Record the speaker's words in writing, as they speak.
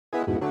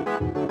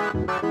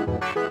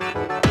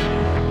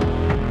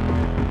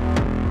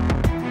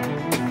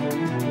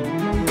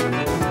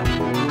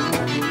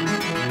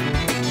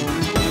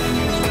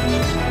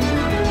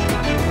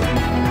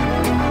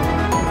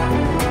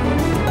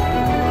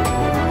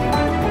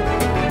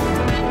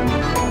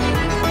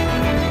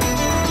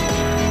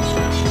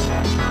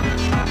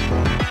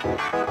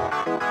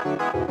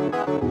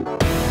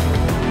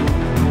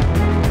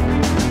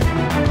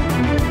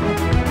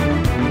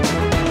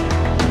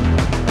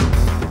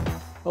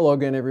Hello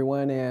again,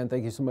 everyone, and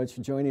thank you so much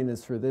for joining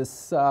us for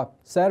this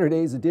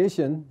Saturday's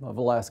edition of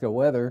Alaska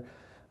Weather.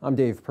 I'm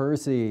Dave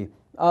Percy.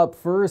 Up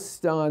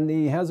first on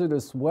the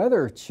hazardous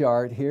weather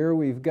chart here,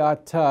 we've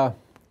got the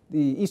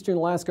eastern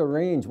Alaska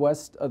Range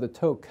west of the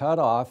Tok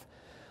Cutoff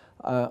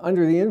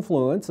under the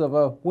influence of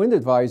a wind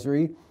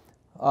advisory.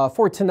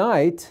 For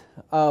tonight,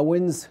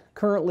 winds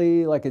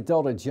currently like at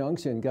Delta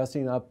Junction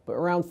gusting up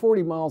around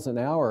 40 miles an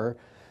hour,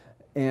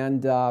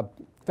 and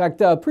in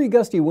fact, pretty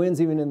gusty winds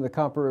even in the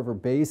Copper River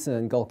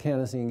Basin. Gulf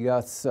canvassing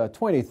gusts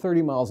 20,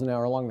 30 miles an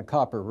hour along the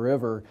Copper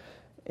River,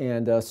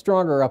 and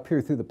stronger up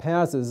here through the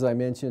passes. I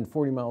mentioned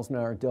 40 miles an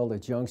hour at Delta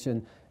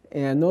Junction,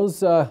 and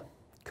those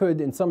could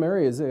in some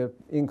areas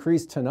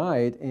increase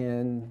tonight,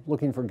 and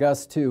looking for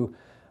gusts to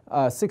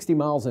 60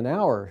 miles an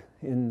hour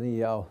in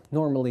the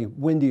normally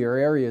windier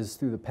areas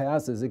through the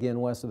passes,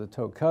 again west of the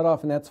Tok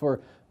Cutoff, and that's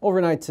for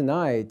overnight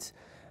tonight.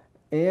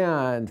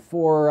 And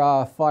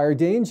for fire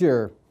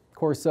danger, of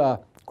course,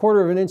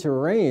 quarter of an inch of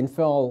rain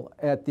fell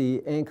at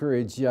the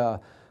Anchorage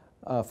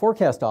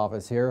forecast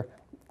office here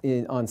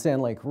on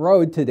Sand Lake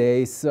Road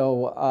today,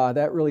 so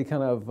that really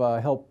kind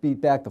of helped beat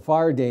back the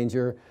fire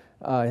danger,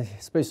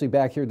 especially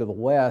back here to the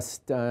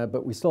west,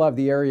 but we still have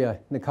the area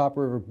in the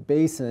Copper River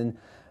Basin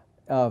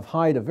of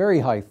high to very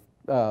high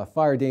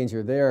fire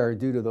danger there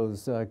due to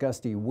those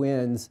gusty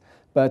winds,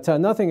 but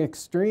nothing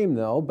extreme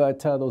though, but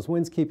those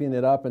winds keeping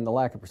it up and the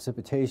lack of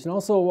precipitation.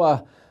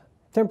 Also,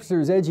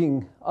 temperatures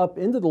edging up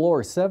into the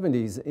lower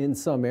 70s in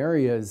some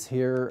areas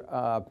here.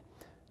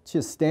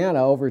 Chistana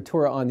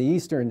over on the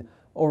eastern,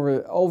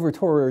 over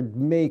toward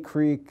May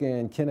Creek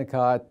and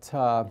Kennecott,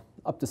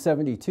 up to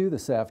 72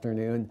 this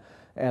afternoon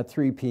at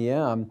 3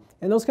 p.m.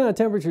 And those kind of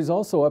temperatures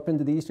also up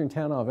into the eastern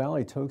Tanana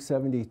Valley. Tok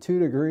 72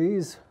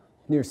 degrees,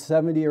 near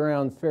 70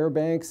 around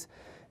Fairbanks,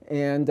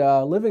 and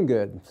Living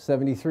Good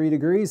 73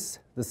 degrees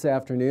this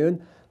afternoon.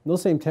 And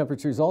those same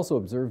temperatures also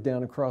observed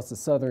down across the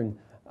southern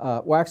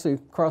well, actually,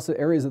 across the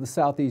areas of the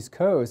southeast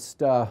coast,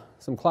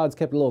 some clouds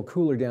kept a little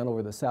cooler down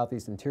over the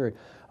southeast interior.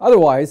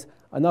 Otherwise,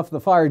 enough of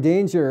the fire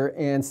danger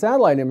and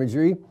satellite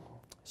imagery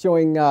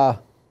showing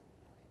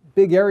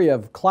big area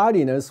of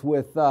cloudiness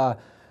with a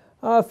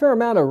fair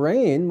amount of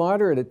rain,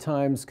 moderate at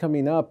times,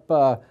 coming up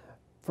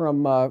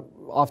from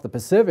off the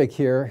Pacific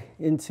here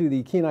into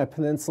the Kenai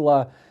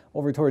Peninsula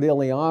over toward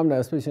Iliamna,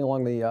 especially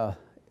along the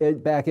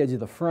back edge of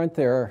the front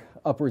there,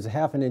 upwards of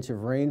half an inch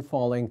of rain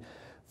falling.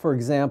 For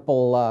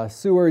example,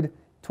 Seward,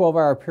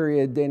 12-hour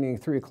period dating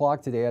 3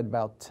 o'clock today, had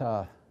about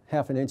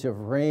half an inch of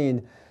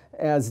rain,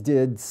 as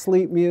did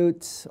Sleep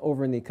Mute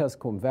over in the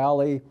Kuskokwim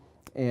Valley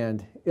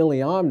and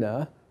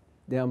Iliamna,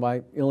 down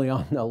by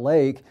Iliamna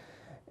Lake.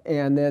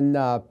 And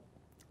then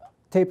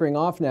tapering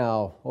off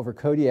now over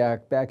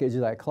Kodiak, back edge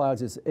of that cloud,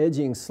 just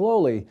edging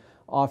slowly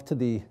off to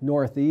the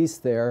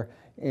northeast there.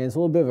 And it's a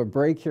little bit of a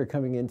break here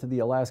coming into the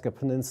Alaska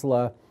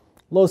Peninsula.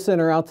 Low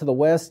center out to the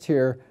west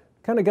here.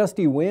 Kind of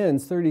gusty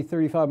winds, 30,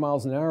 35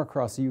 miles an hour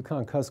across the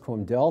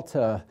Yukon-Kuskokwim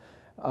Delta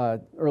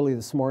early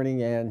this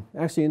morning and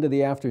actually into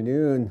the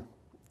afternoon.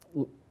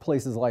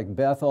 Places like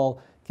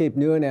Bethel, Cape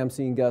Newenham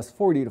seeing gusts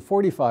 40 to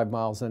 45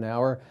 miles an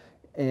hour,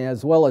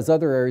 as well as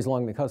other areas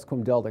along the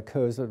Kuskokwim Delta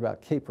coast,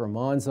 about Cape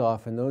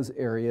Romanzoff in those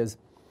areas.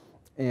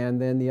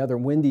 And then the other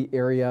windy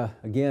area,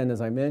 again,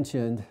 as I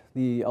mentioned,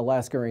 the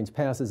Alaska Range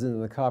passes into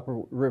the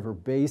Copper River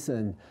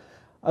Basin.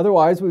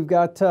 Otherwise, we've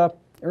got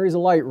areas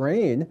of light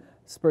rain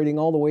spreading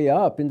all the way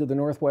up into the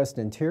northwest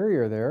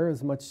interior there,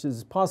 as much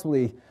as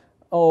possibly,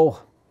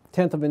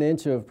 tenth of an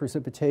inch of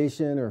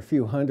precipitation or a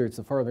few hundredths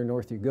the farther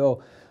north you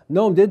go.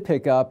 Nome did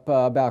pick up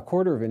about a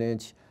quarter of an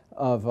inch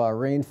of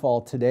rainfall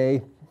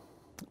today,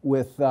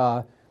 with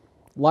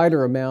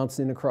lighter amounts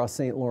in across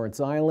St. Lawrence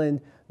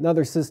Island.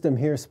 Another system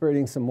here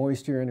spreading some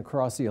moisture in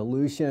across the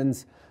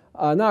Aleutians.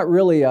 Not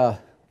really a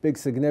big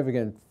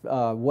significant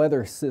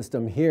weather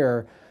system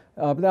here.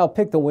 But that'll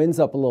pick the winds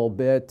up a little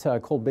bit.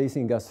 Cold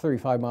basing gusts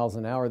 35 miles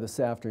an hour this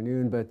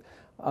afternoon, but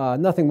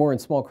nothing more in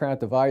small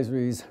craft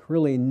advisories.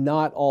 Really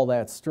not all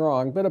that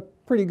strong, but a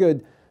pretty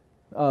good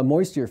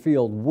moisture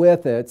field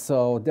with it.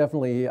 So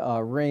definitely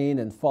rain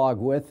and fog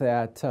with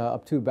that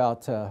up to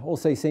about, we'll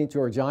say St.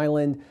 George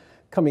Island,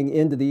 coming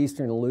into the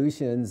eastern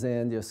Aleutians,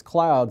 and just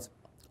clouds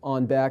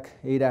on back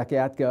Adak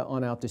Atka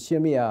on out to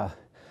Shemya.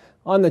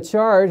 On the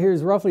chart,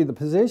 here's roughly the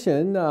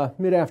position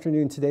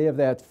mid-afternoon today of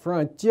that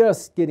front,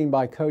 just getting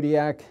by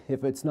Kodiak.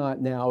 If it's not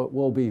now, it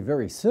will be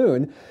very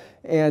soon.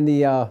 And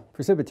the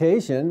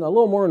precipitation, a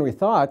little more than we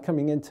thought,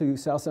 coming into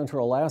south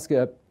central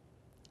Alaska,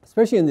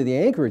 especially into the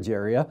Anchorage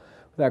area,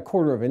 with that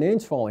quarter of an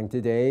inch falling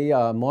today,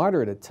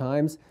 moderate at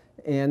times.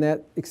 and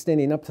that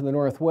extending up to the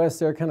northwest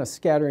there, kind of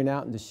scattering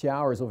out into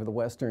showers over the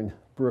western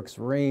Brooks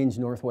Range,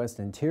 northwest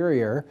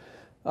interior.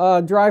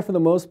 Dry for the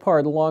most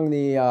part along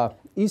the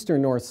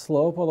eastern north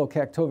slope, although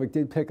Kaktovik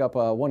did pick up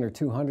 1 or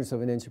 2 hundredths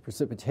of an inch of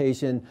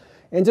precipitation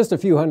and just a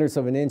few hundredths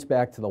of an inch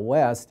back to the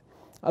west.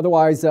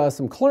 Otherwise,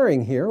 some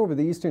clearing here over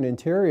the eastern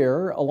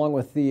interior, along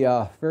with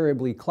the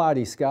variably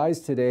cloudy skies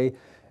today,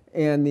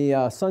 and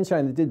the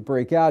sunshine that did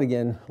break out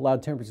again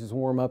allowed temperatures to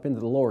warm up into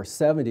the lower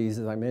 70s,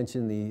 as I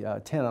mentioned,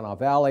 the Tanana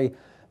Valley,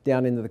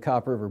 down into the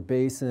Copper River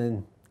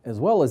Basin, as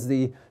well as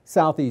the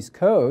southeast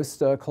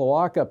coast.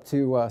 Klawock up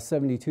to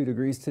 72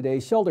 degrees today.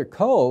 Shelter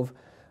Cove,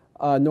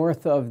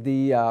 north of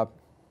the,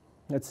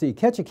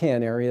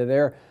 Ketchikan area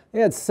there, they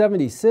had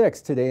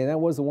 76 today, and that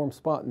was a warm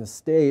spot in the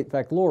state. In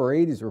fact, lower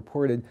 80s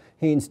reported.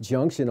 Haines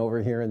Junction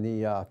over here in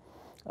the,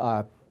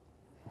 I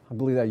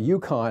believe that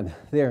Yukon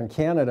there in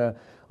Canada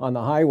on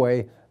the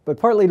highway. But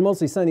partly to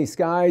mostly sunny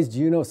skies.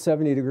 Juneau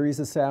 70 degrees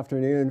this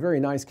afternoon.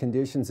 Very nice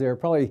conditions there.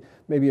 Probably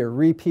maybe a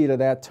repeat of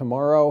that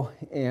tomorrow.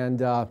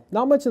 And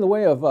not much in the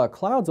way of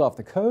clouds off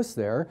the coast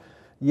there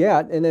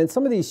yet. And then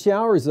some of these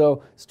showers,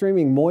 though,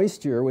 streaming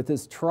moisture with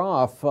this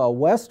trough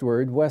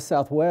westward,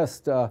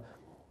 west-southwest.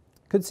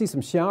 Could see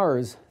some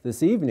showers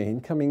this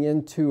evening coming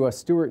into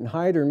Stewart and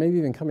Hyder, maybe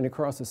even coming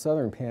across the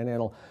southern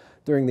panhandle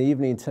during the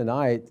evening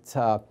tonight.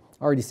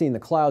 Already seeing the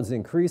clouds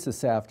increase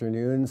this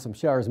afternoon. Some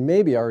showers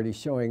maybe already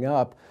showing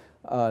up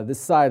this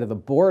side of the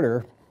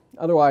border.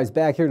 Otherwise,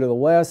 back here to the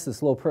west,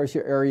 this low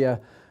pressure area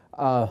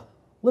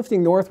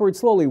lifting northward,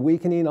 slowly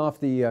weakening off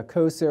the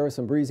coast there with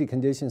some breezy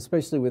conditions,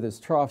 especially with this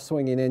trough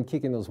swinging in,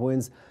 kicking those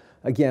winds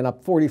again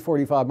up 40,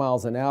 45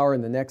 miles an hour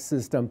in the next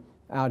system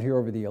out here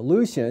over the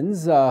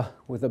Aleutians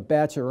with a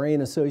batch of rain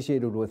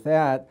associated with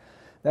that.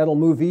 That'll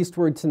move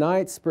eastward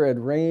tonight, spread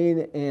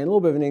rain and a little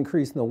bit of an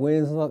increase in the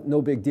winds.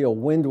 No big deal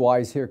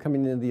wind-wise here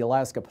coming into the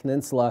Alaska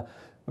Peninsula.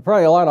 But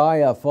probably a lot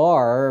of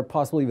IFR,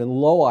 possibly even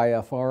low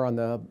IFR on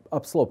the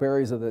upslope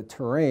areas of the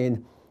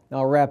terrain.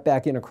 I'll wrap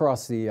back in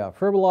across the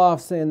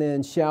Pribilofs, and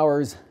then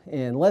showers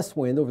and less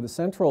wind over the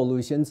central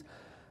Aleutians.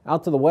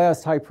 Out to the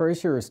west, high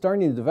pressure is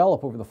starting to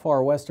develop over the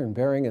far western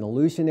Bering and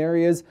Aleutian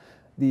areas.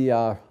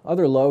 The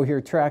other low here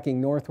tracking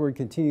northward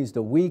continues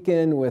to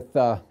weaken with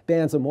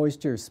bands of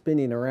moisture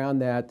spinning around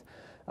that,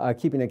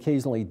 keeping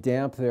occasionally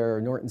damp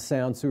there, Norton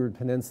Sound, Seward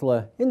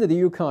Peninsula, into the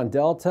Yukon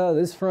Delta.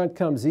 This front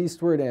comes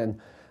eastward and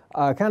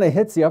kind of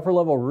hits the upper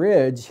level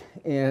ridge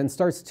and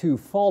starts to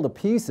fall to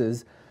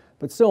pieces,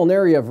 but still an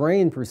area of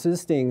rain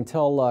persisting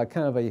until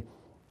kind of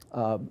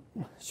a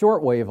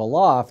short wave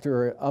aloft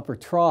or upper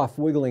trough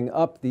wiggling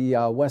up the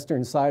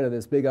western side of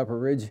this big upper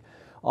ridge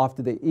off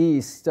to the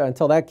east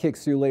until that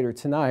kicks through later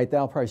tonight.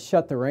 That'll probably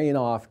shut the rain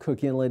off,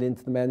 Cook Inlet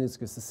into the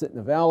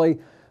Madawaska-Susitna Valley.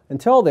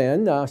 Until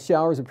then,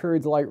 showers or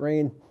periods of light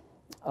rain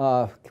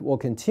will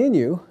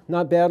continue.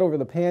 Not bad over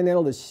the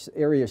Panhandle. This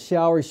area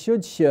showers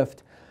should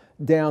shift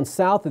down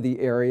south of the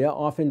area,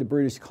 off into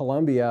British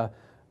Columbia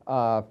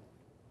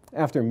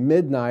after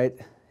midnight,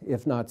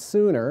 if not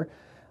sooner.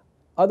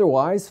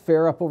 Otherwise,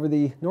 fare up over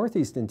the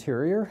northeast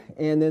interior,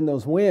 and then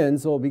those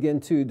winds will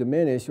begin to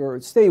diminish or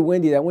stay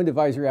windy. That wind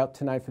advisory out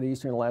tonight for the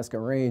eastern Alaska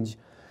Range.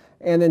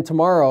 And then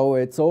tomorrow,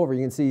 it's over.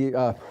 You can see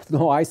no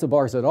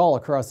isobars at all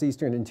across the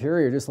eastern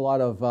interior, just a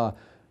lot of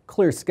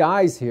clear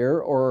skies here,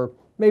 or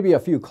maybe a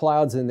few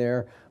clouds in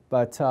there,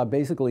 but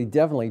basically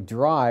definitely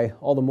dry.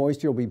 All the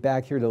moisture will be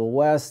back here to the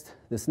west.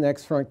 This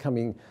next front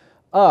coming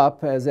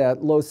up as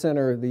that low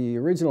center, the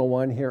original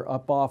one here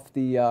up off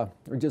the,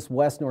 or just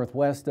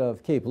west-northwest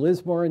of Cape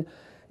Lisburne,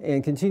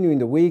 and continuing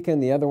to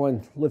weaken. The other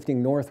one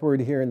lifting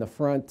northward here in the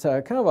front.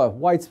 Kind of a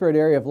widespread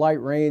area of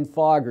light rain,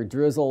 fog, or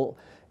drizzle.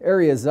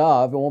 Areas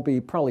of, it won't be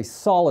probably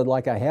solid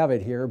like I have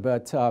it here,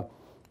 but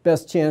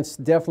best chance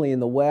definitely in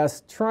the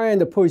west. Trying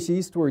to push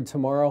eastward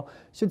tomorrow.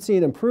 Should see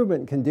an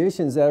improvement in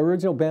conditions. That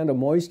original band of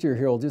moisture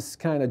here will just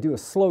kind of do a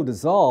slow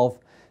dissolve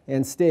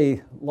and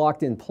stay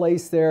locked in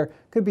place there.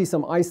 Could be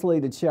some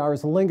isolated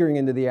showers lingering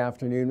into the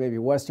afternoon, maybe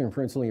western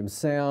Prince William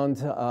Sound,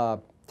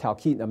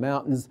 Talkeetna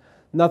Mountains.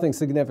 Nothing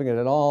significant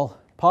at all.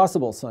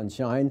 Possible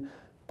sunshine,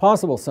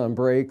 possible sun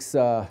breaks,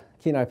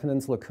 Kenai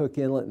Peninsula, Cook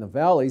Inlet, and the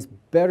valleys.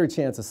 Better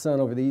chance of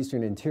sun over the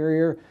eastern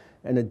interior,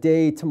 and a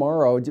day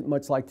tomorrow,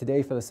 much like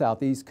today for the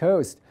southeast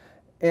coast.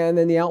 And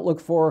then the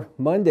outlook for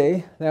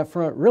Monday, that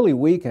front really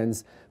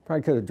weakens.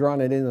 Probably could have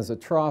drawn it in as a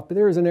trough, but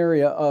there is an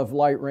area of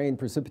light rain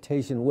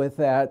precipitation with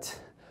that,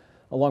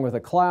 along with the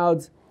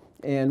clouds,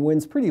 and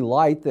winds pretty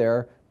light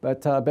there,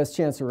 but best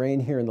chance of rain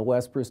here in the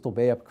west, Bristol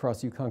Bay up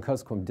across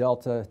Yukon-Kuskokwim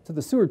Delta to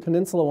the Seward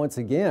Peninsula once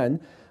again.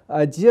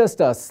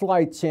 Just a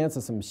slight chance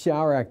of some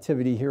shower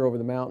activity here over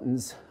the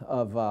mountains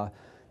of,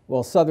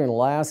 well, southern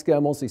Alaska,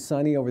 mostly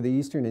sunny over the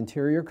eastern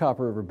interior,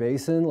 Copper River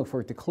Basin. Look for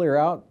it to clear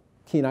out,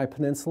 Kenai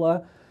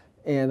Peninsula.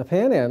 And the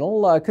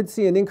Panhandle could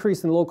see an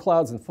increase in low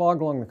clouds and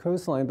fog along the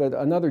coastline, but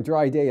another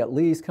dry day at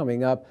least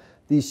coming up.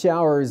 These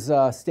showers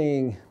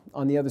staying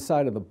on the other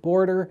side of the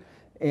border,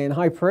 and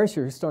high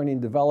pressure starting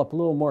to develop a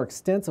little more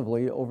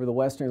extensively over the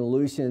western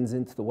Aleutians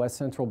into the west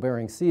central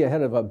Bering Sea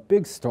ahead of a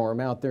big storm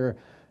out there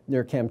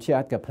near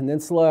Kamchatka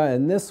Peninsula,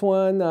 and this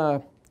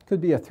one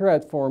could be a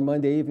threat for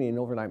Monday evening and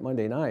overnight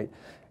Monday night.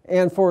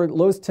 And for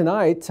lows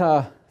tonight,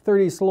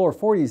 30s to lower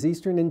 40s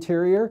eastern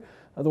interior,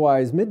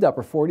 otherwise mid to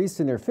upper 40s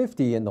to near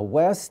 50 in the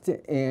west,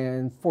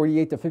 and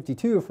 48 to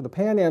 52 for the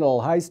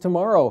panhandle. Highs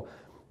tomorrow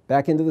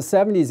back into the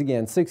 70s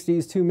again,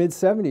 60s to mid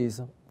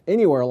 70s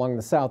anywhere along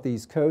the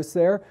southeast coast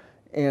there.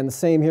 And the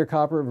same here,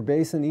 Copper River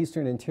Basin,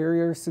 eastern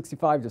interior,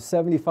 65 to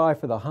 75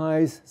 for the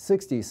highs,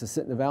 60s to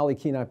Sitna Valley,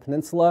 Kenai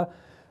Peninsula,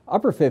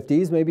 upper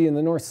 50s, maybe in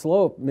the north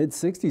slope, mid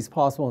 60s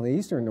possible in the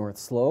eastern north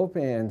slope,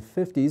 and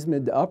 50s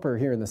mid to upper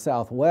here in the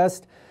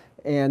southwest.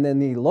 And then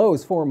the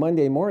lows for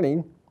Monday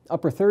morning,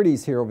 upper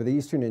 30s here over the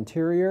eastern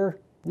interior,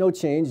 no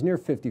change, near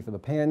 50 for the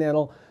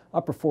panhandle,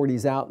 upper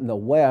 40s out in the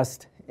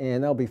west,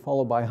 and that'll be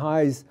followed by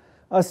highs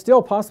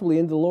still possibly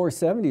into the lower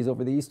 70s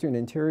over the eastern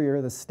interior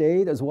of the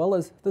state, as well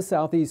as the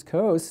southeast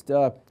coast,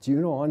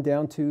 Juneau on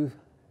down to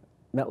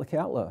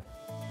Metlakatla.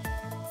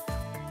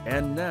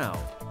 And now,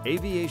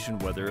 aviation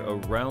weather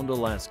around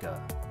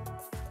Alaska.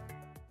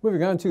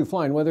 Moving on to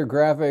flying weather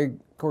graphic.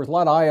 Of course, a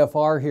lot of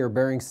IFR here,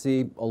 Bering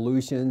Sea,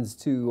 Aleutians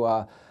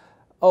to,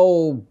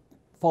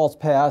 False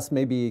Pass,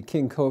 maybe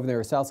King Cove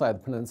there, south side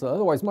of the peninsula.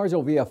 Otherwise,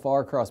 marginal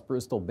VFR across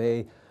Bristol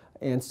Bay.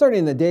 And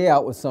starting the day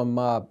out with some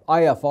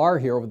IFR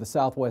here over the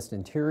southwest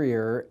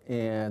interior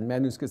and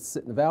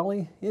Madanuska-Sitna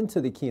Valley into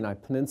the Kenai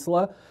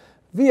Peninsula.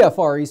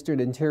 VFR eastern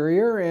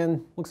interior,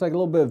 and looks like a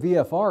little bit of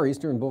VFR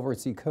eastern Beaufort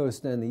Sea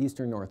coast and the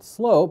eastern north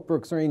slope.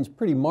 Brooks Range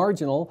pretty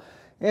marginal,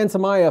 and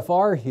some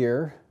IFR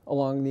here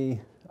along the,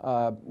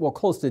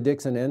 close to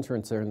Dixon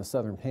entrance there in the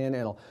southern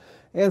panhandle.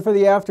 And for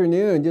the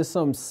afternoon, just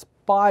some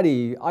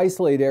spotty,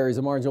 isolated areas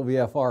of marginal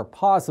VFR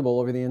possible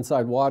over the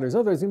inside waters.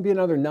 Otherwise, it's going to be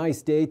another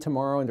nice day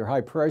tomorrow under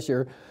high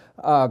pressure.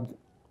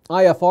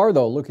 IFR,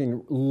 though,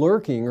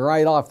 lurking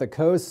right off the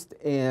coast,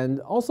 and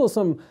also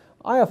some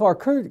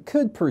IFR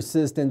could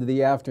persist into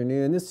the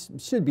afternoon. This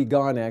should be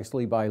gone,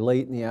 actually, by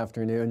late in the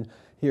afternoon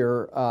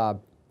here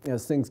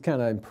as things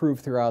kind of improve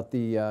throughout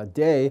the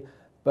day.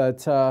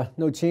 But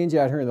no change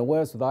out here in the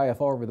west with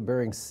IFR over the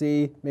Bering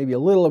Sea. Maybe a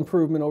little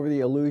improvement over the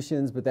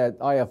Aleutians, but that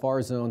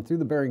IFR zone through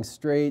the Bering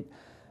Strait,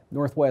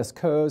 northwest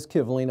coast,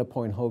 Kivalina,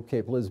 Point Hope,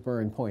 Cape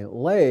Lisburne, Point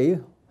Ley,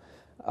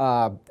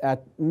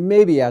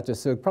 maybe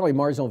Atchison, probably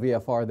marginal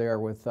VFR there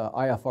with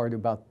IFR to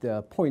about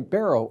the Point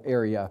Barrow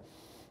area.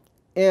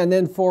 And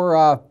then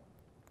for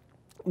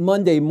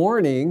Monday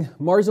morning,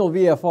 marginal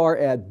VFR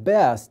at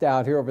best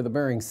out here over the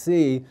Bering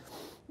Sea.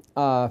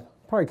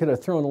 Probably could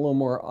have thrown a little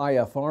more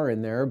IFR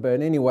in there,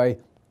 but anyway,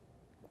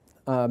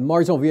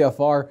 marginal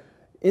VFR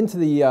into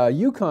the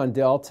Yukon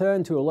Delta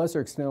and to a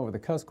lesser extent over the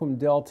Kuskokwim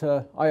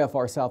Delta,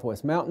 IFR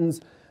Southwest Mountains,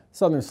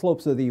 southern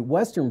slopes of the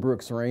western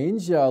Brooks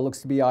Range,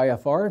 looks to be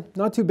IFR.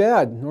 Not too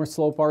bad. North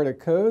slope Arctic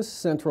coast,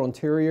 central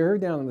interior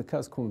down in the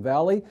Kuskokwim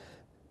Valley,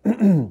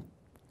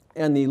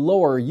 and the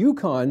lower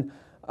Yukon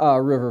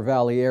River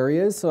Valley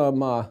areas, some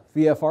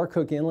VFR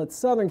Cook Inlet,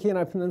 southern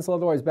Kenai Peninsula,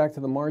 otherwise back to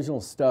the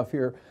marginal stuff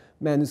here.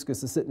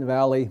 Madanuska-Sitna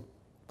Valley,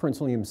 Prince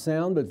William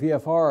Sound, but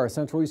VFR,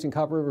 Central Eastern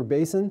Copper River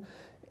Basin,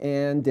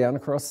 and down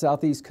across the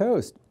southeast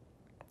coast.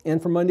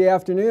 And for Monday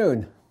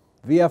afternoon,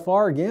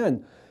 VFR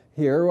again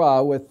here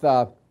with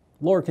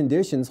lower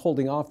conditions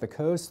holding off the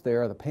coast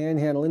there, the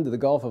panhandle into the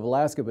Gulf of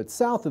Alaska, but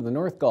south of the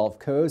North Gulf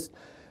Coast,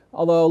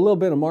 although a little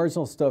bit of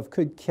marginal stuff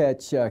could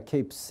catch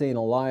Cape St.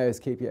 Elias,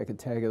 Cape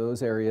Yakataga,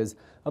 those areas.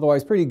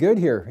 Otherwise, pretty good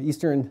here.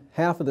 Eastern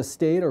half of the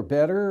state or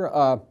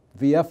better.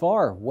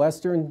 VFR,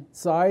 western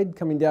side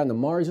coming down to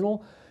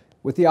marginal,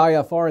 with the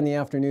IFR in the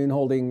afternoon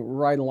holding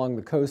right along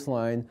the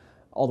coastline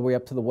all the way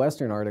up to the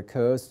western Arctic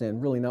coast,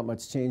 and really not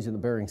much change in the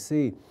Bering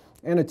Sea.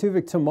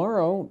 Anaktuvik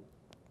tomorrow,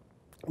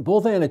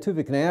 both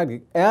Anaktuvik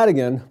and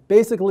Adigan,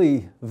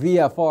 basically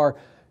VFR.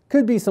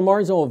 Could be some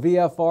marginal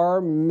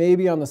VFR,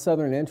 maybe on the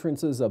southern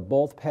entrances of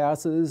both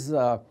passes.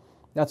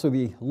 That's where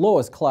the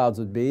lowest clouds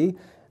would be.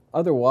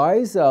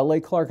 Otherwise,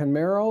 Lake Clark and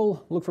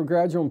Merrill, look for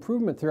gradual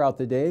improvement throughout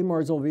the day,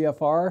 marginal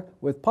VFR,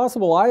 with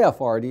possible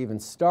IFR to even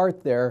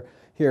start there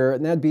here,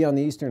 and that'd be on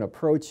the eastern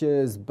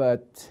approaches,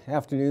 but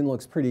afternoon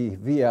looks pretty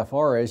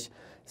VFR-ish.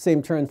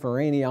 Same trend for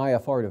rainy,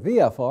 IFR to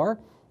VFR.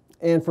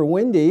 And for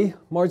windy,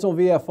 marginal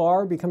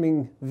VFR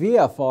becoming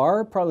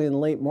VFR, probably in the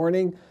late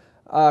morning.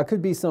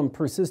 Could be some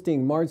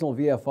persisting marginal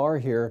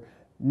VFR here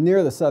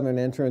near the southern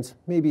entrance,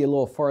 maybe a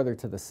little farther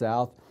to the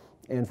south.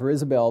 And for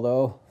Isabel,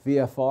 though,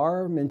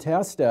 VFR,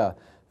 Mintesta,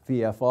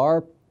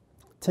 VFR,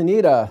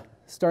 Tanita,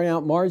 starting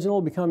out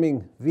marginal,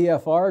 becoming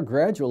VFR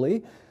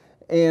gradually.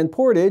 And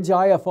Portage,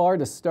 IFR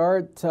to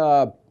start,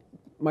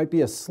 might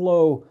be a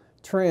slow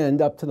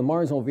trend up to the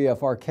marginal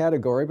VFR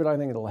category, but I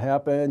think it'll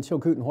happen.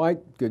 Chilkoot and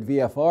White, good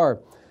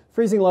VFR.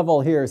 Freezing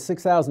level here,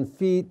 6,000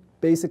 feet,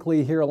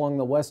 basically here along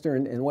the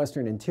western and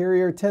western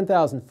interior,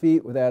 10,000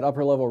 feet with that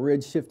upper level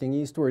ridge shifting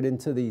eastward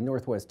into the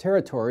Northwest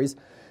Territories.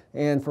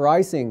 And for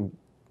icing,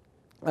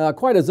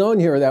 quite a zone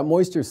here, that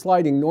moisture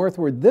sliding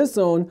northward. This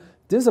zone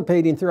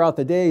dissipating throughout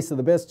the day, so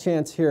the best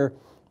chance here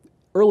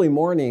early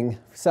morning,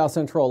 south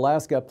central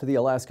Alaska up to the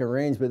Alaska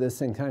Range, but this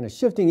thing kind of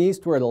shifting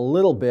eastward a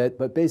little bit,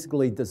 but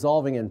basically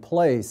dissolving in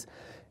place.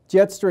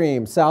 Jet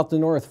stream, south to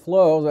north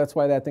flow. That's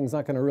why that thing's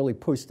not going to really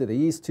push to the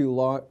east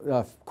too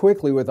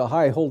quickly, with a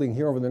high holding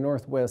here over the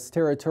Northwest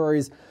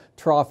Territories.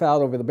 Trough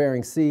out over the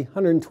Bering Sea.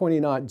 120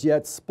 knot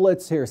jet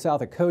splits here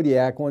south of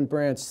Kodiak. One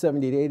branch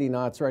 70 to 80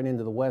 knots right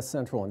into the west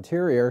central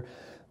interior.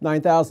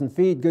 9,000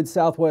 feet, good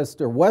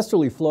southwest or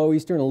westerly flow.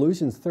 Eastern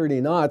Aleutians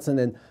 30 knots, and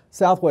then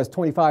southwest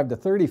 25 to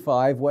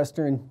 35.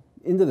 Western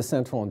into the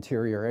central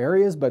interior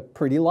areas, but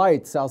pretty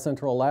light. South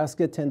central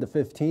Alaska 10 to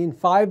 15,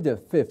 5 to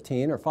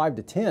 15 or 5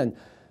 to 10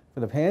 for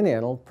the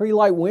Panhandle. Pretty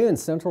light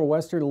winds, central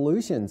western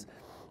Aleutians.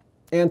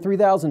 And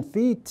 3,000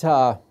 feet,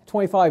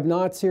 25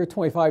 knots here,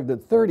 25 to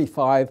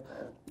 35.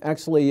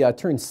 Actually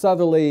turns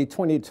southerly,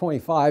 20 to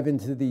 25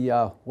 into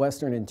the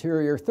western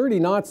interior.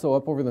 30 knots, though,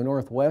 up over the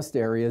northwest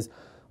areas.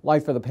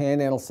 Light for the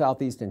Panhandle,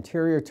 southeast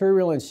interior.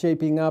 Turbulence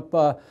shaping up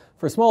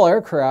for small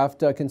aircraft.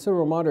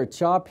 Considerable moderate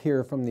chop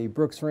here from the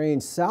Brooks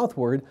Range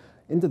southward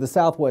into the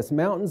southwest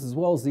mountains, as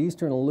well as the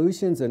eastern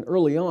Aleutians, and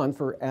early on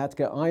for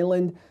Atka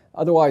Island.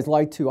 Otherwise,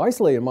 light to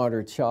isolated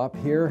moderate chop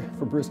here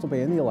for Bristol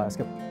Bay and the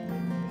Alaska.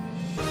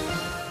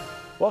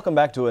 Welcome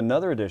back to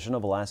another edition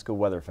of Alaska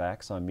Weather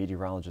Facts. I'm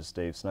meteorologist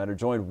Dave Snider,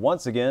 joined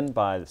once again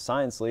by the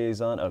science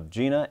liaison of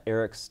GINA,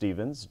 Eric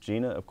Stevens.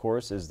 GINA, of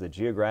course, is the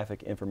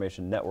Geographic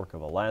Information Network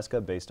of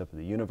Alaska, based up at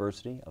the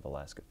University of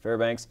Alaska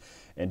Fairbanks.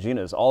 And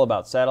GINA is all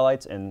about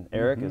satellites, and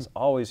Eric is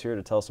always here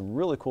to tell some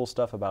really cool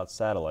stuff about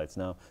satellites.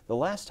 Now, the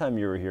last time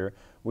you were here,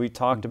 we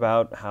talked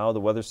about how the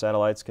weather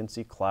satellites can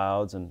see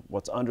clouds and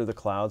what's under the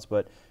clouds,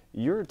 but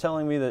you're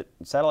telling me that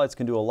satellites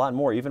can do a lot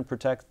more, even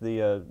protect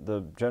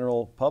the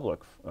general public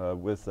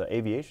with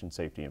aviation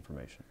safety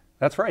information.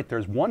 That's right.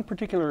 There's one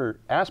particular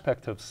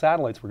aspect of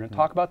satellites we're going to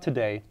talk about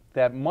today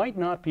that might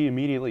not be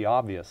immediately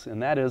obvious,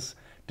 and that is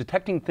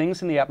detecting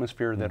things in the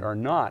atmosphere that are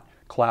not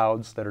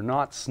clouds, that are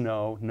not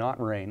snow,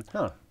 not rain,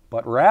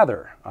 but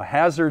rather a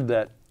hazard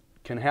that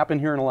can happen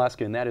here in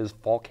Alaska, and that is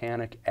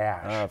volcanic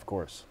ash. Of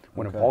course.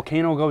 When a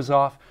volcano goes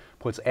off,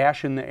 puts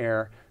ash in the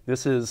air,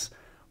 this is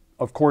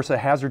of course a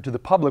hazard to the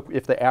public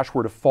if the ash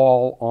were to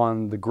fall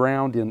on the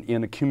ground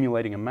in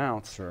accumulating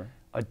amounts. Sure.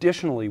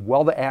 Additionally,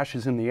 while the ash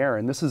is in the air,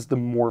 and this is the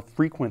more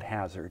frequent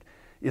hazard,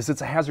 is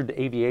it's a hazard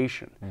to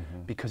aviation,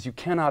 because you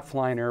cannot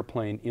fly an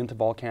airplane into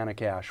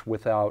volcanic ash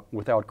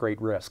without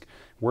great risk.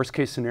 Worst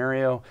case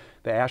scenario,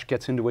 the ash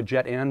gets into a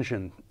jet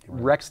engine,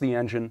 wrecks the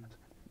engine,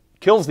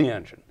 kills the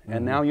engine,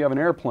 and now you have an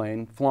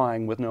airplane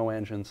flying with no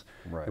engines.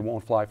 It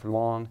won't fly for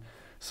long.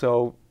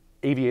 So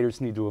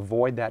aviators need to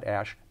avoid that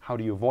ash. How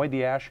do you avoid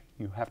the ash?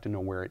 You have to know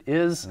where it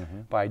is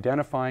by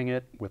identifying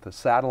it with a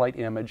satellite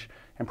image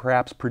and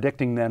perhaps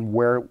predicting then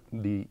where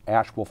the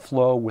ash will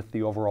flow with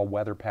the overall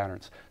weather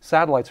patterns.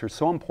 Satellites are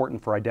so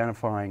important for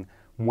identifying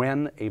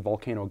when a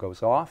volcano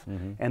goes off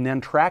and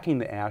then tracking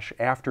the ash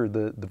after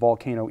the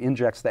volcano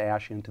injects the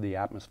ash into the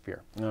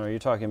atmosphere. Now, are you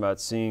talking about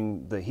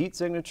seeing the heat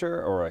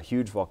signature or a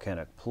huge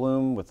volcanic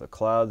plume with a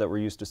cloud that we're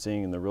used to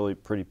seeing in the really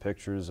pretty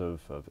pictures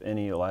of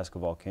any Alaska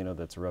volcano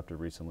that's erupted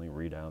recently,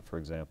 Redoubt, for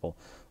example?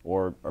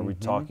 Or are we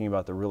talking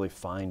about the really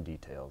fine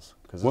details?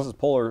 Because this is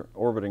polar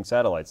orbiting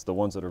satellites, the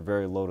ones that are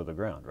very low to the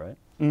ground, right?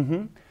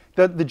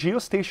 The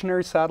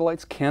geostationary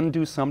satellites can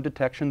do some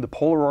detection. The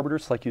polar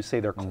orbiters, like you say,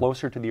 they're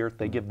closer to the Earth.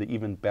 They give the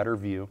even better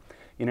view.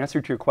 In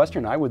answer to your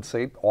question, I would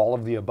say all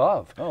of the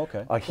above. Oh,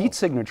 okay. A heat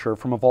signature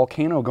from a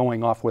volcano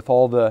going off with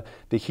all the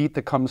heat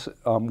that comes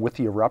with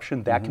the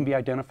eruption, that can be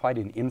identified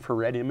in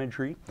infrared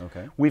imagery.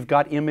 Okay. We've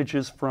got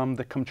images from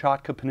the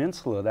Kamchatka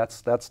Peninsula.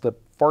 That's the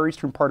far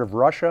eastern part of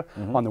Russia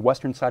on the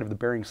western side of the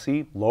Bering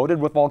Sea, loaded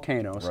with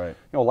volcanoes. Right. You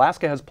know,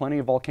 Alaska has plenty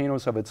of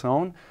volcanoes of its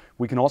own.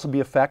 We can also be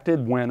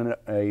affected when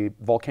a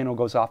volcano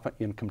goes off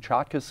in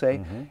Kamchatka,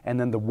 say, and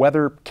then the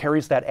weather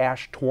carries that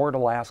ash toward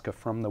Alaska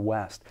from the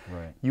west.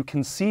 Right. You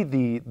can see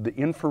the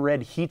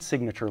infrared heat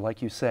signature,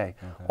 like you say.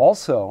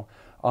 Also,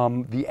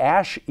 the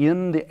ash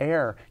in the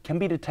air can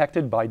be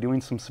detected by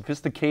doing some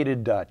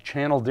sophisticated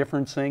channel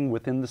differencing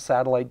within the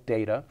satellite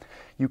data.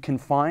 You can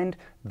find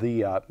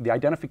the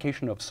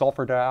identification of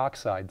sulfur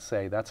dioxide,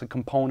 say, that's a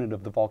component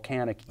of the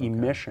volcanic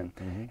emission,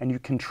 and you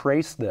can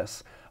trace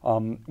this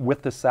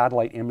with the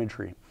satellite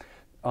imagery.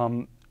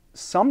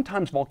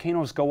 Sometimes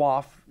volcanoes go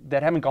off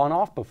that haven't gone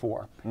off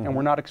before, and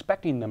we're not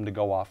expecting them to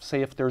go off.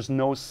 Say if there's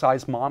no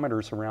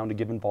seismometers around a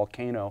given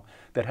volcano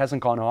that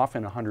hasn't gone off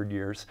in 100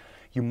 years,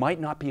 you might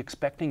not be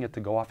expecting it to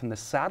go off. In the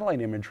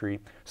satellite imagery,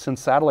 since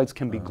satellites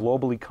can be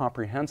globally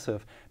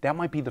comprehensive, that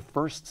might be the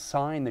first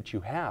sign that you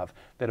have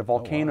that a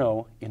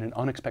volcano in an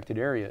unexpected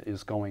area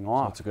is going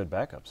off. So it's a good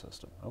backup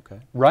system. Okay.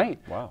 Right.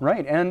 Wow.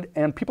 Right.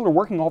 And people are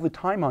working all the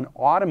time on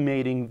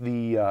automating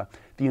the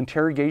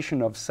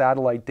interrogation of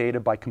satellite data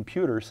by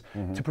computers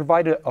to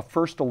provide a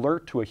first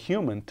alert to a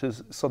human,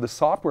 so the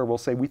software will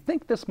say, we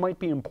think this might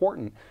be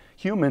important.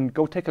 Human,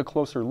 go take a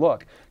closer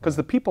look. Because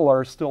the people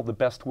are still the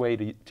best way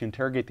to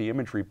interrogate the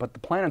imagery, but the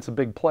planet's a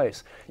big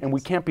place, and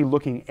we can't be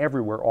looking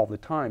everywhere all the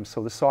time,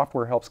 so the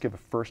software helps give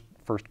a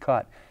first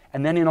cut.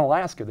 And then in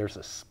Alaska, there's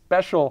a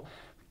special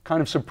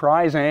kind of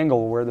surprise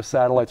angle where the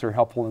satellites are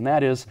helpful, and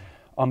that is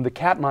the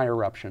Katmai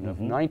eruption of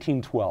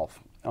 1912.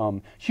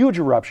 huge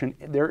eruption.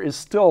 There is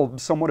still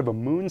somewhat of a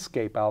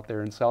moonscape out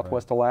there in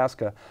southwest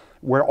Alaska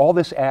where all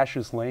this ash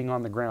is laying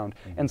on the ground.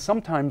 And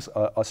sometimes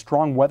a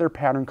strong weather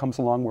pattern comes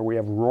along where we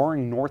have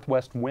roaring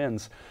northwest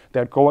winds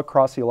that go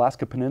across the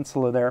Alaska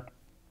Peninsula there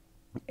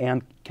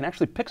and can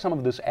actually pick some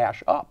of this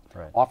ash up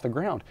off the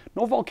ground.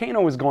 No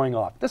volcano is going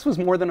off. This was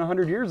more than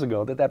 100 years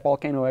ago that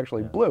volcano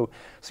actually blew.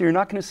 So you're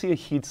not going to see a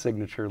heat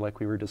signature like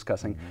we were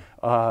discussing.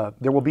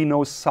 There will be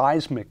no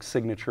seismic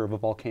signature of a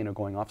volcano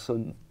going off.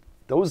 So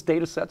those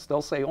data sets,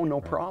 they'll say, oh,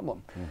 no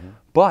problem.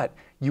 But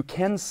you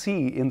can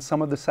see in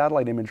some of the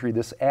satellite imagery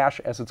this ash,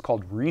 as it's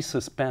called,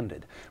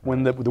 resuspended.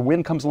 When the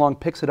wind comes along,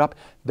 picks it up,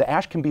 the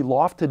ash can be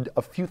lofted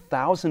a few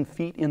thousand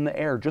feet in the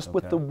air just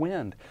with the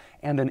wind.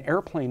 And an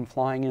airplane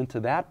flying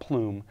into that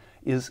plume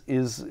is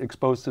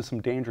exposed to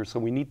some danger. So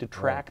we need to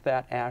track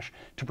that ash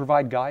to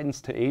provide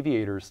guidance to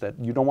aviators that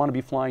you don't want to be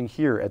flying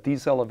here at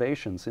these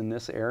elevations in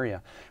this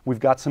area.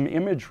 We've got some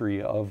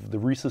imagery of the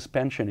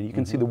resuspension, and you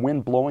can see the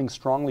wind blowing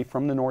strongly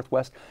from the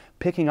northwest,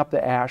 picking up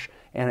the ash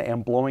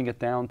and blowing it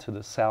down to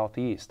the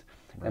southeast.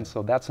 And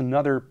so that's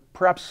another,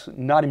 perhaps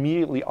not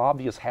immediately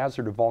obvious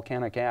hazard of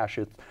volcanic ash.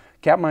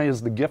 Katmai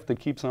is the gift that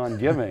keeps on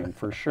giving,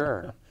 for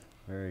sure.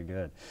 Very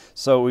good.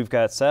 So we've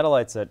got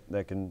satellites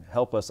that can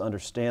help us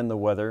understand the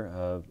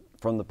weather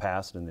from the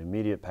past and the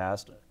immediate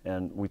past.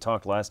 And we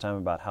talked last time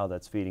about how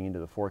that's feeding into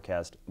the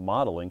forecast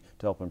modeling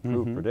to help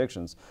improve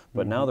predictions.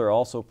 But now they're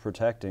also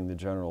protecting the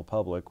general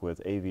public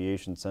with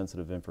aviation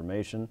sensitive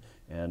information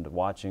and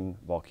watching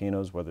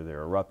volcanoes, whether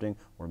they're erupting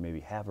or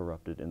maybe have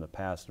erupted in the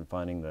past, and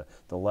finding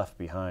the left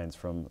behinds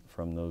from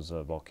those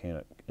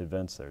volcanic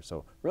events there.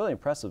 So really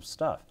impressive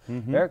stuff.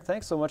 Eric,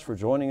 thanks so much for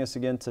joining us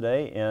again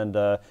today. And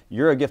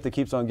you're a gift that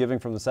keeps on giving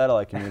from the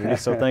satellite community.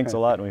 So thanks a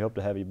lot, and we hope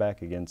to have you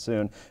back again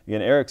soon.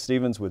 Again, Eric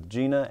Stevens with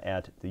Dehne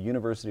at the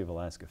University of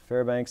Alaska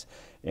Fairbanks.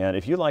 And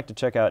if you'd like to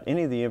check out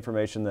any of the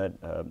information that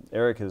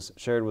Eric has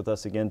shared with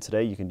us again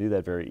today, you can do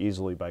that very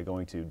easily by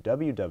going to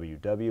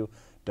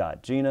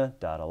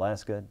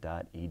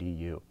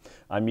www.dehne.alaska.edu.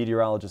 I'm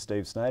meteorologist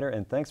Dave Snider,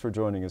 and thanks for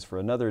joining us for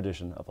another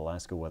edition of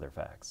Alaska Weather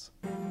Facts.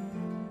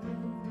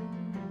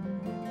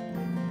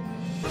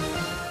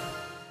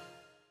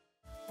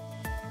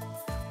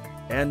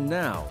 And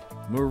now,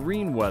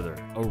 marine weather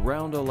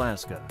around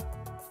Alaska.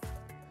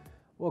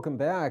 Welcome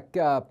back.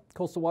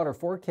 Coastal water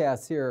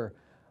forecasts here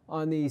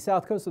on the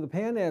south coast of the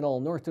Panhandle,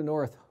 north to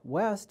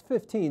northwest,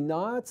 15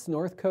 knots,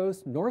 north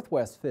coast,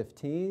 northwest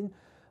 15.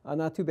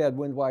 Not too bad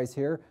wind-wise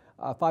here.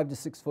 5 to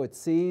 6 foot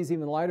seas,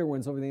 even lighter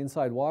winds over the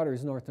inside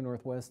waters, north to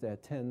northwest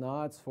at 10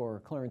 knots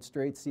for Clarence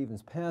Strait,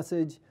 Stevens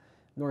Passage,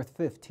 north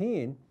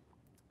 15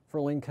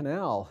 for Lynn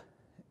Canal.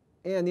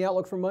 And the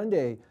outlook for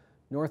Monday,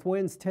 north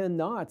winds 10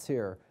 knots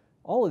here.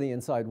 All of the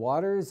inside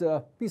waters,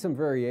 be some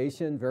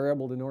variation,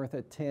 variable to north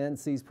at 10,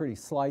 seas pretty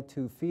slight,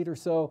 2 feet or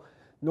so.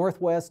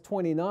 Northwest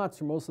 20 knots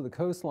for most of the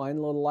coastline,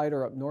 a little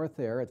lighter up north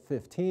there at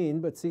 15,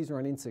 but seas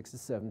running 6 to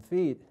 7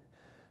 feet.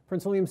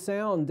 Prince William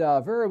Sound,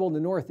 variable to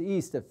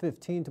northeast at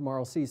 15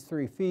 tomorrow, seas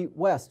 3 feet,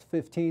 west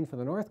 15 for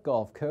the North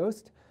Gulf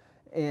Coast.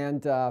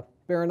 And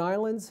Barren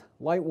Islands,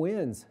 light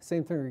winds,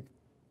 same forecast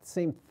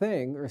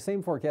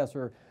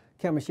for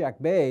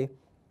Kamishak Bay.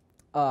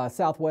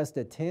 Southwest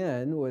at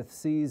 10 with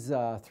seas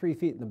 3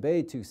 feet in the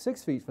bay to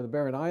 6 feet for the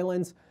Barren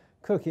Islands.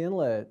 Cook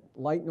Inlet,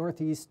 light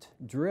northeast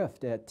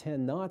drift at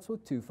 10 knots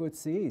with 2 foot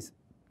seas.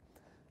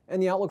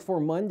 And the outlook for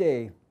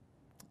Monday,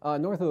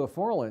 north of the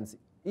Forelands,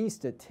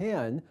 east at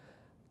 10,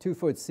 2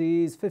 foot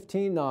seas,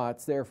 15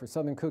 knots there for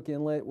southern Cook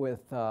Inlet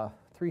with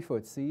 3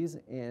 foot seas.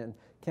 And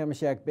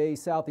Kamishak Bay,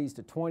 southeast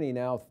at 20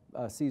 now,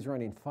 seas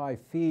running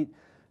 5 feet,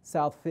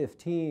 south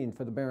 15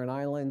 for the Barren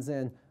Islands,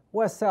 and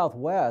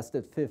west-southwest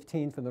at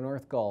 15 for the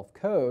North Gulf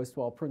Coast,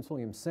 while Prince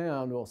William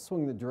Sound will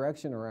swing the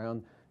direction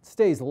around.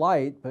 Stays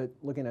light, but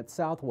looking at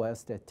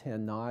southwest at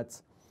 10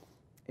 knots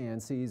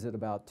and seas at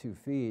about 2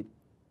 feet.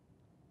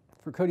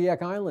 For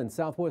Kodiak Island,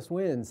 southwest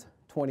winds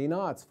 20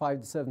 knots, 5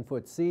 to 7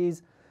 foot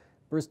seas.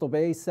 Bristol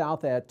Bay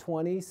south at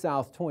 20,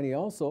 south 20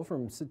 also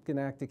from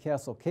Sitkinak to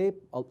Castle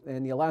Cape.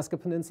 And the Alaska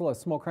Peninsula,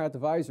 small craft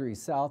advisory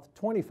south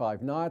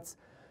 25 knots,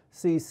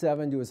 seas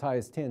 7 to as high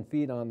as 10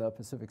 feet on the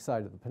Pacific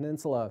side of the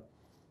peninsula.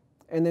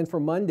 And then for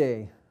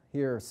Monday,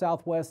 here,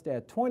 southwest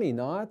at 20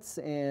 knots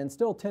and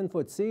still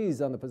 10-foot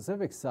seas on the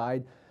Pacific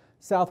side.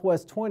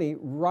 Southwest 20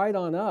 right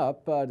on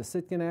up to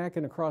Sitkinak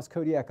and across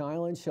Kodiak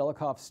Island,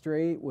 Shelikof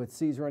Strait with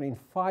seas running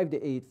 5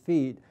 to 8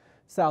 feet.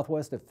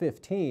 Southwest at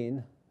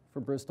 15 for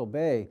Bristol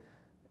Bay.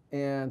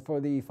 And for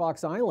the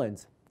Fox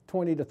Islands,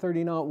 20 to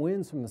 30 knot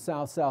winds from the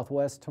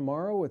south-southwest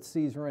tomorrow with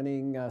seas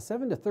running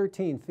 7 to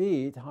 13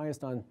 feet,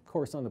 highest on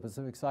course on the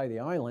Pacific side of the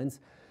islands.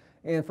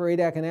 And for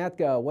Adak and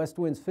Atka, west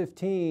winds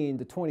 15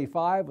 to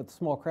 25 with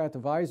small craft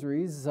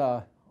advisories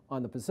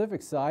on the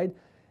Pacific side.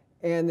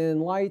 And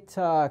then light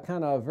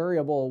kind of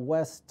variable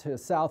west to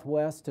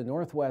southwest to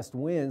northwest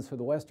winds for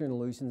the western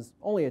Aleutians,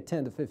 only at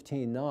 10 to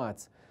 15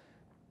 knots.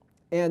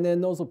 And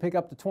then those will pick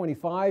up to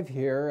 25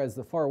 here as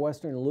the far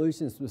western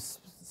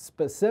Aleutians,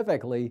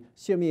 specifically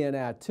Shimei and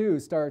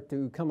Attu, start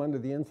to come under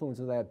the influence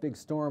of that big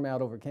storm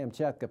out over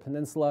Kamchatka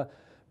Peninsula.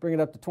 bring it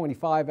up to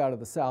 25 out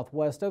of the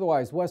southwest.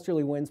 Otherwise,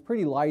 westerly winds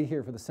pretty light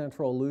here for the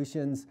central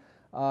Aleutians,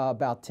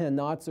 about 10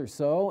 knots or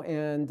so,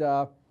 and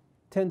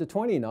 10 to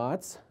 20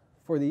 knots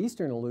for the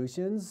eastern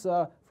Aleutians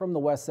from the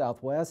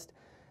west-southwest,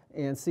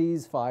 and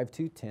seas 5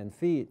 to 10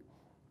 feet.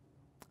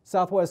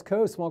 Southwest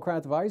coast, small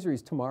craft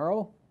advisories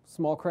tomorrow.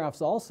 Small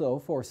crafts also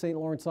for St.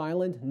 Lawrence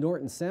Island,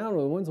 Norton Sound,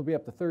 where the winds will be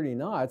up to 30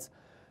 knots.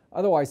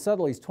 Otherwise,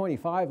 southerlies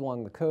 25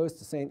 along the coast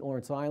to St.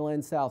 Lawrence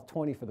Island, south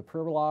 20 for the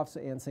Pribilofs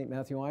and St.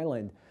 Matthew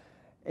Island.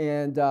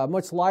 And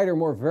much lighter,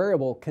 more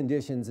variable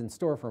conditions in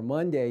store for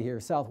Monday here.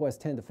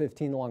 Southwest 10 to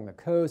 15 along the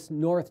coast,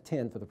 north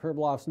 10 for the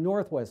Pribilofs,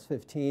 northwest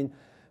 15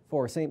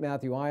 for St.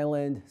 Matthew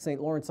Island,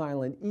 St. Lawrence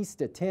Island,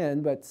 east at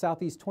 10, but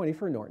southeast 20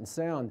 for Norton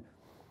Sound.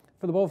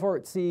 For the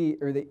Beaufort Sea,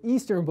 or the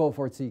eastern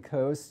Beaufort Sea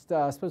coast,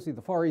 especially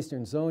the far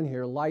eastern zone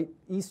here, light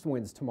east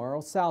winds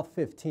tomorrow, south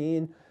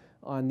 15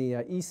 on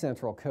the east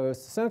central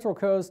coast. Central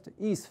coast,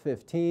 east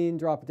 15,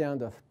 drop it down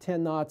to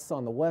 10 knots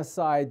on the west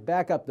side,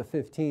 back up to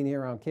 15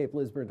 here on Cape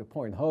Lisburn to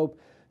Point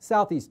Hope,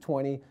 southeast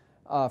 20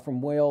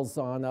 from Wales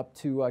on up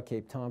to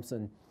Cape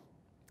Thompson.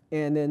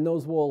 And then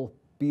those will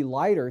be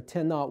lighter,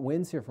 10-knot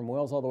winds here from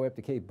Wales all the way up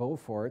to Cape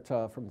Beaufort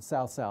from the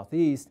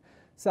south-southeast.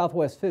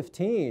 Southwest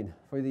 15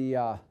 for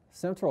the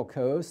central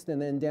coast,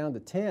 and then down to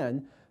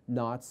 10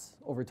 knots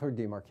over toward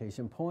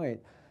Demarcation Point.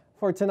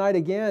 For tonight,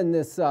 again,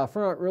 this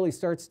front really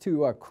starts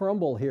to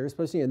crumble here,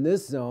 especially in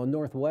this zone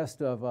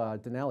northwest of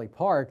Denali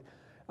Park.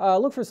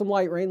 Look for some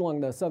light rain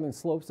along the southern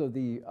slopes of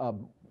the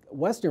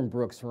western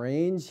Brooks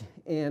Range,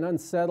 and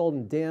unsettled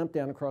and damp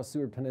down across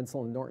Seward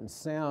Peninsula and Norton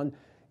Sound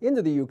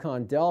into the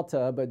Yukon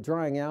Delta, but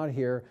drying out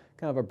here,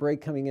 kind of a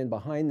break coming in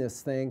behind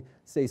this thing.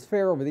 Stays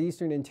fair over the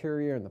eastern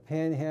interior and the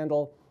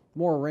Panhandle.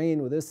 More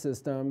rain with this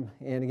system,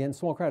 and again,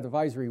 small craft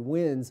advisory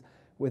winds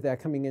with that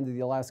coming into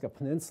the Alaska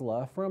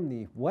Peninsula from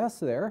the west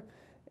there.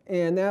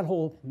 And that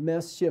whole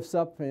mess shifts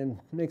up and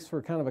makes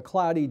for kind of a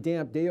cloudy,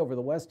 damp day over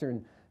the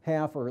western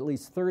half, or at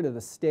least third of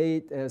the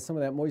state, as some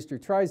of that moisture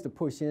tries to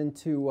push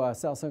into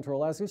south central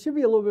Alaska. It should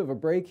be a little bit of a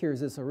break here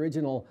as this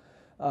original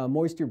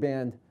moisture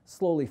band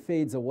slowly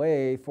fades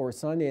away for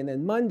Sunday. And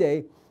then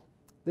Monday,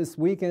 this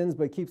weekends,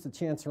 but keeps a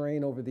chance of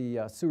rain over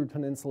the Seward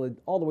Peninsula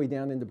all the way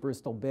down into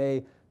Bristol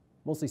Bay.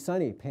 Mostly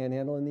sunny,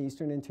 Panhandle in the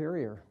eastern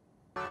interior.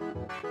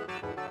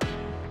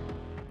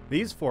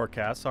 These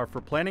forecasts are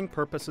for planning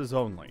purposes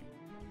only.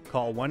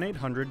 Call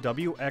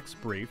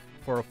 1-800-WX-BRIEF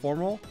for a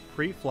formal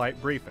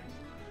pre-flight briefing.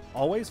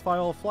 Always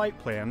file a flight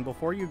plan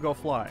before you go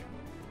flying.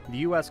 The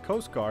U.S.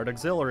 Coast Guard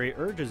Auxiliary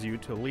urges you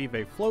to leave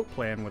a float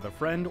plan with a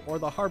friend or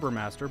the harbor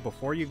master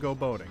before you go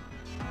boating.